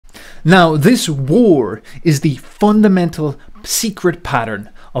Now, this war is the fundamental secret pattern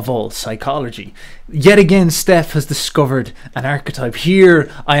of all psychology. Yet again, Steph has discovered an archetype.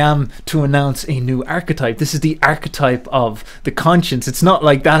 Here I am to announce a new archetype. This is the archetype of the conscience. It's not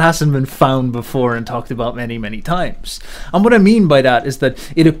like that hasn't been found before and talked about many, many times. And what I mean by that is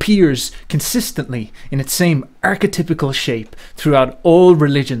that it appears consistently in its same archetypical shape throughout all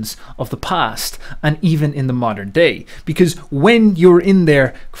religions of the past and even in the modern day. Because when you're in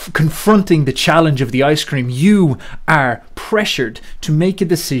there confronting the challenge of the ice cream, you are pressured to make a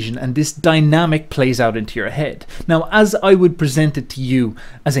decision, and this dynamic plays out into your head. Now, as I would present it to you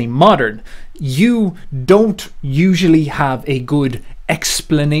as a modern, you don't usually have a good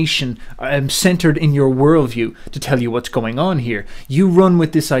explanation centered in your worldview to tell you what's going on here. You run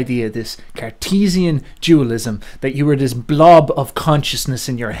with this idea, this Cartesian dualism, that you are this blob of consciousness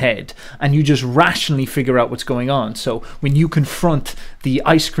in your head and you just rationally figure out what's going on. So when you confront the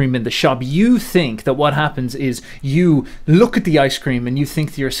ice cream in the shop, you think that what happens is you look at the ice cream and you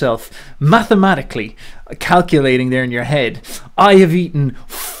think to yourself, mathematically calculating there in your head, I have eaten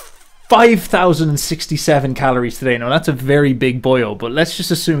 5,067 calories today. Now that's a very big boyo, but let's just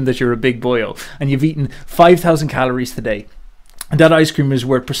assume that you're a big boyo and you've eaten 5,000 calories today. And that ice cream is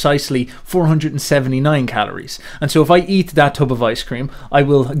worth precisely 479 calories. And so if I eat that tub of ice cream, I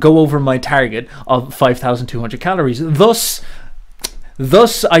will go over my target of 5,200 calories. Thus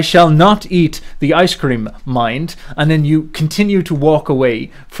I shall not eat the ice cream, mind. And then you continue to walk away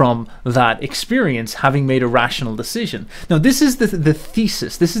from that experience having made a rational decision. Now this is the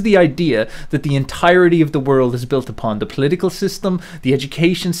thesis, this is the idea that the entirety of the world is built upon. The political system, the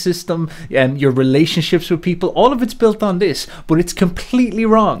education system, your relationships with people, all of it's built on this. But it's completely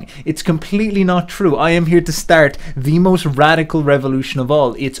wrong. It's completely not true. I am here to start the most radical revolution of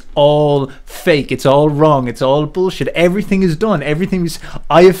all. It's all fake. It's all wrong. It's all bullshit. Everything is done.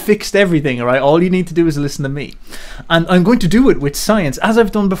 I have fixed everything, all right? All you need to do is listen to me. And I'm going to do it with science, as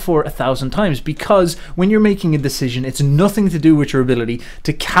I've done before 1,000 times, because when you're making a decision, it's nothing to do with your ability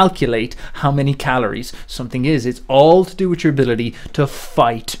to calculate how many calories something is. It's all to do with your ability to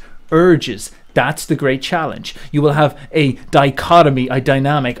fight urges. That's the great challenge. You will have a dichotomy, a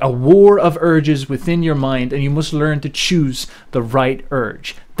dynamic, a war of urges within your mind, and you must learn to choose the right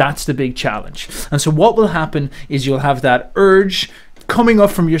urge. That's the big challenge. And so what will happen is you'll have that urge coming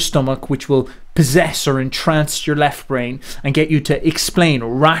up from your stomach, which will possess or entrance your left brain and get you to explain,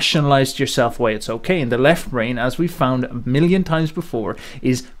 rationalize to yourself why it's okay. And the left brain, as we found a million times before,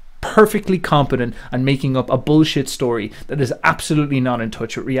 is perfectly competent at making up a bullshit story that is absolutely not in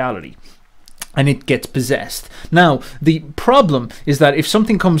touch with reality. And it gets possessed. Now, the problem is that if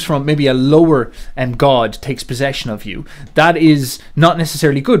something comes from maybe a lower god takes possession of you, that is not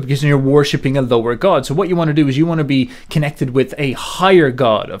necessarily good because you're worshipping a lower god. So what you want to do is you want to be connected with a higher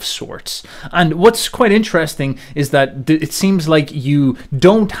god of sorts. And what's quite interesting is that it seems like you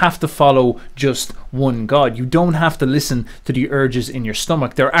don't have to follow just one god. You don't have to listen to the urges in your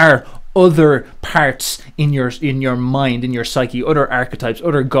stomach. There are other parts in your mind, in your psyche, other archetypes,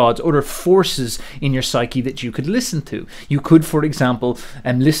 other gods, other forces in your psyche that you could listen to. You could, for example,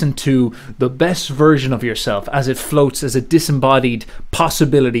 listen to the best version of yourself as it floats as a disembodied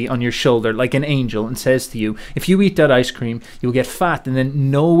possibility on your shoulder like an angel and says to you, if you eat that ice cream, you'll get fat and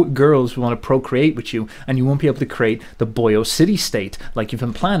then no girls will want to procreate with you and you won't be able to create the boyo city state like you've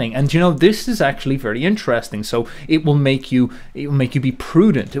been planning. And you know, this is actually very interesting. So it will make you be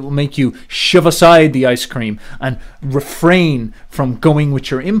prudent. It will make you shove aside the ice cream and refrain from going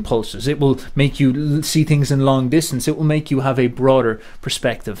with your impulses. It will make you see things in long distance. It will make you have a broader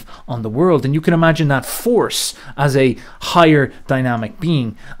perspective on the world. And you can imagine that force as a higher dynamic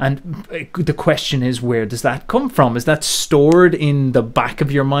being. And the question is, where does that come from? Is that stored in the back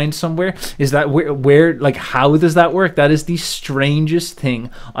of your mind somewhere? Is that where like, how does that work? That is the strangest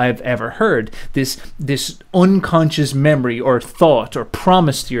thing I've ever heard. This unconscious memory or thought or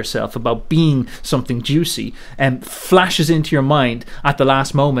promise to yourself about being something juicy and flashes into your mind at the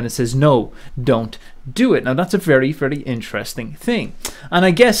last moment and says, no, don't do it. Now that's a very, very interesting thing. And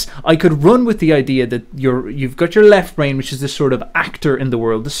I guess I could run with the idea that you've got your left brain, which is this sort of actor in the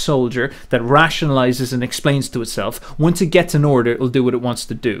world, the soldier that rationalizes and explains to itself. Once it gets in order, it'll do what it wants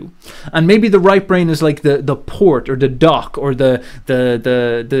to do. And maybe the right brain is like the port or the dock or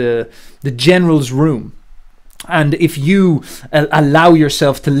the general's room. And if you allow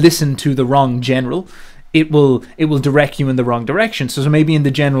yourself to listen to the wrong general, it will direct you in the wrong direction. So maybe in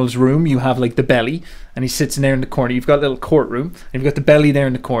the general's room you have like the belly, and he's sitting there in the corner. You've got a little courtroom, and you've got the belly there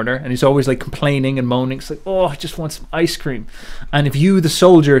in the corner, and he's always like complaining and moaning. It's like, oh, I just want some ice cream. And if you, the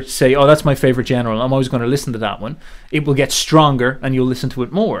soldier, say, oh, that's my favorite general, I'm always going to listen to that one, it will get stronger and you'll listen to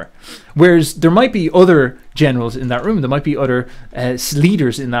it more. Whereas there might be other generals in that room, there might be other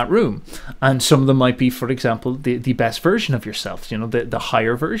leaders in that room, and some of them might be, for example, the best version of yourself, the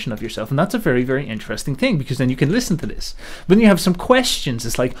higher version of yourself. And that's a very, very interesting thing, because then you can listen to this. But then you have some questions.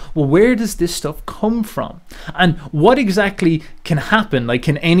 It's like, well, where does this stuff come from? And what exactly can happen? Like,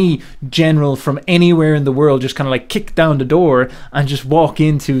 can any general from anywhere in the world just kind of like kick down the door and just walk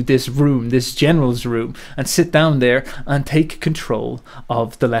into this room, this general's room, and sit down there and take control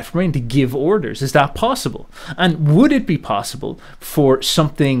of the left brain to give orders? Is that possible? And would it be possible for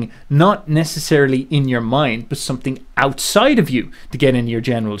something not necessarily in your mind, but something outside of you to get in your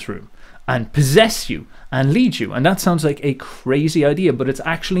general's room and possess you and lead you? And that sounds like a crazy idea, but it's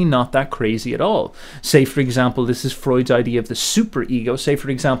actually not that crazy at all. Say, for example, this is Freud's idea of the superego. Say, for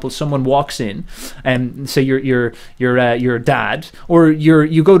example, someone walks in, and say your dad, or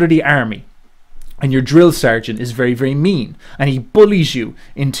you go to the army, and your drill sergeant is very, very mean, and he bullies you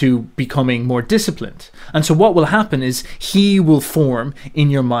into becoming more disciplined. And so what will happen is he will form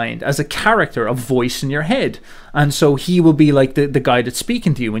in your mind as a character, a voice in your head. And so he will be like the guy that's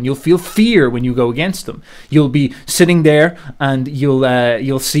speaking to you, and you'll feel fear when you go against him. You'll be sitting there, and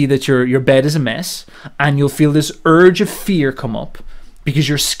you'll see that your bed is a mess, and you'll feel this urge of fear come up, because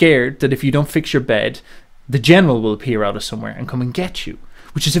you're scared that if you don't fix your bed, the general will appear out of somewhere and come and get you,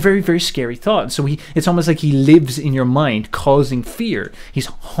 which is a very, very scary thought. So it's almost like he lives in your mind, causing fear. He's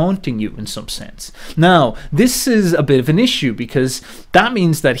haunting you in some sense. Now, this is a bit of an issue, because that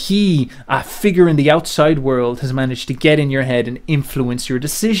means that he, a figure in the outside world, has managed to get in your head and influence your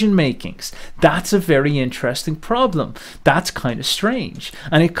decision makings. That's a very interesting problem. That's kind of strange.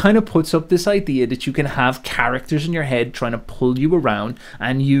 And it kind of puts up this idea that you can have characters in your head trying to pull you around,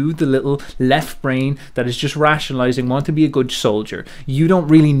 and you, the little left brain that is just rationalizing, want to be a good soldier, you don't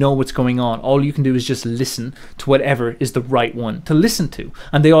really know what's going on. All you can do is just listen to whatever is the right one to listen to,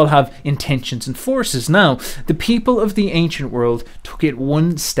 and they all have intentions and forces. Now, the people of the ancient world took it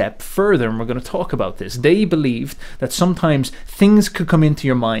one step further, and we're going to talk about this. They believed that sometimes things could come into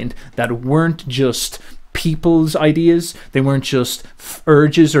your mind that weren't just people's ideas, they weren't just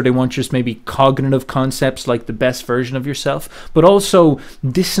urges, or they weren't just maybe cognitive concepts like the best version of yourself, but also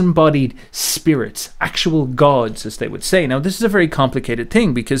disembodied spirits, actual gods, as they would say. Now, this is a very complicated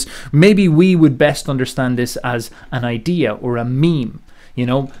thing, because maybe we would best understand this as an idea or a meme.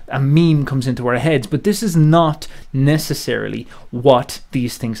 A meme comes into our heads, but this is not necessarily what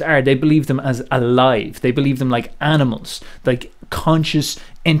these things are. They believe them as alive. They believe them like animals, like conscious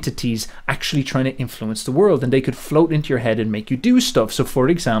entities actually trying to influence the world, and they could float into your head and make you do stuff. So, for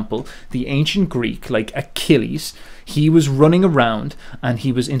example, the ancient Greek, like Achilles, he was running around and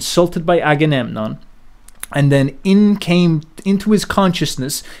he was insulted by Agamemnon. And then into his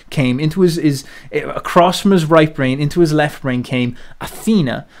consciousness came, into his across from his right brain, into his left brain came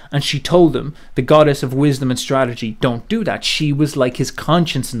Athena, and she told him, the goddess of wisdom and strategy, don't do that. She was like his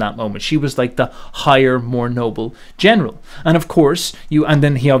conscience in that moment. She was like the higher, more noble general. And of course, and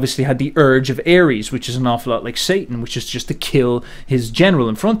then he obviously had the urge of Ares, which is an awful lot like Satan, which is just to kill his general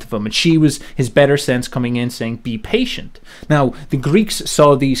in front of him. And she was his better sense coming in saying, be patient. Now, the Greeks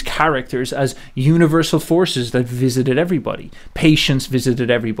saw these characters as universal forces that visited everybody. Patience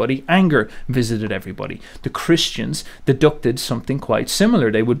visited everybody. Anger visited everybody. The Christians deducted something quite similar.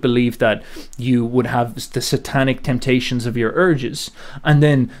 They would believe that you would have the satanic temptations of your urges, and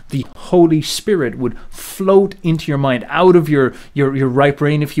then the Holy Spirit would float into your mind, out of your right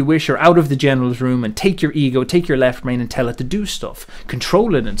brain, if you wish, or out of the general's room, and take your ego, take your left brain, and tell it to do stuff,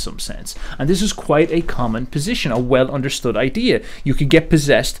 control it in some sense. And this is quite a common position, a well understood idea. You could get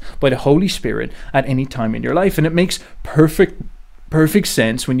possessed by the Holy Spirit at any time in your life, and it makes perfect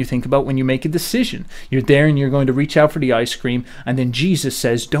sense when you think about when you make a decision. You're there and you're going to reach out for the ice cream, and then Jesus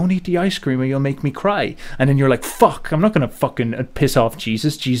says, don't eat the ice cream or you'll make me cry. And then you're like, fuck, I'm not gonna fucking piss off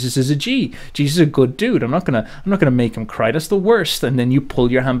Jesus. Jesus is a G. Jesus is a good dude. I'm not gonna make him cry. That's the worst. And then you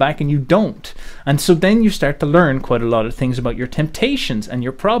pull your hand back and you don't. And so then you start to learn quite a lot of things about your temptations and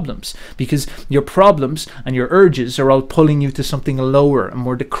your problems, because your problems and your urges are all pulling you to something lower and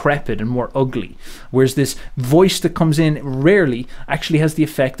more decrepit and more ugly. Whereas this voice that comes in rarely actually has the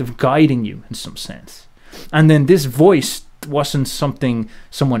effect of guiding you in some sense. And then this voice wasn't something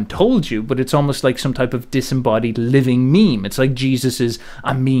someone told you, but it's almost like some type of disembodied living meme. It's like Jesus is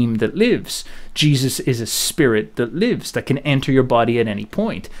a meme that lives. Jesus is a spirit that lives, that can enter your body at any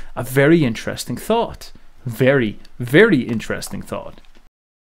point. A very interesting thought. Very, very interesting thought.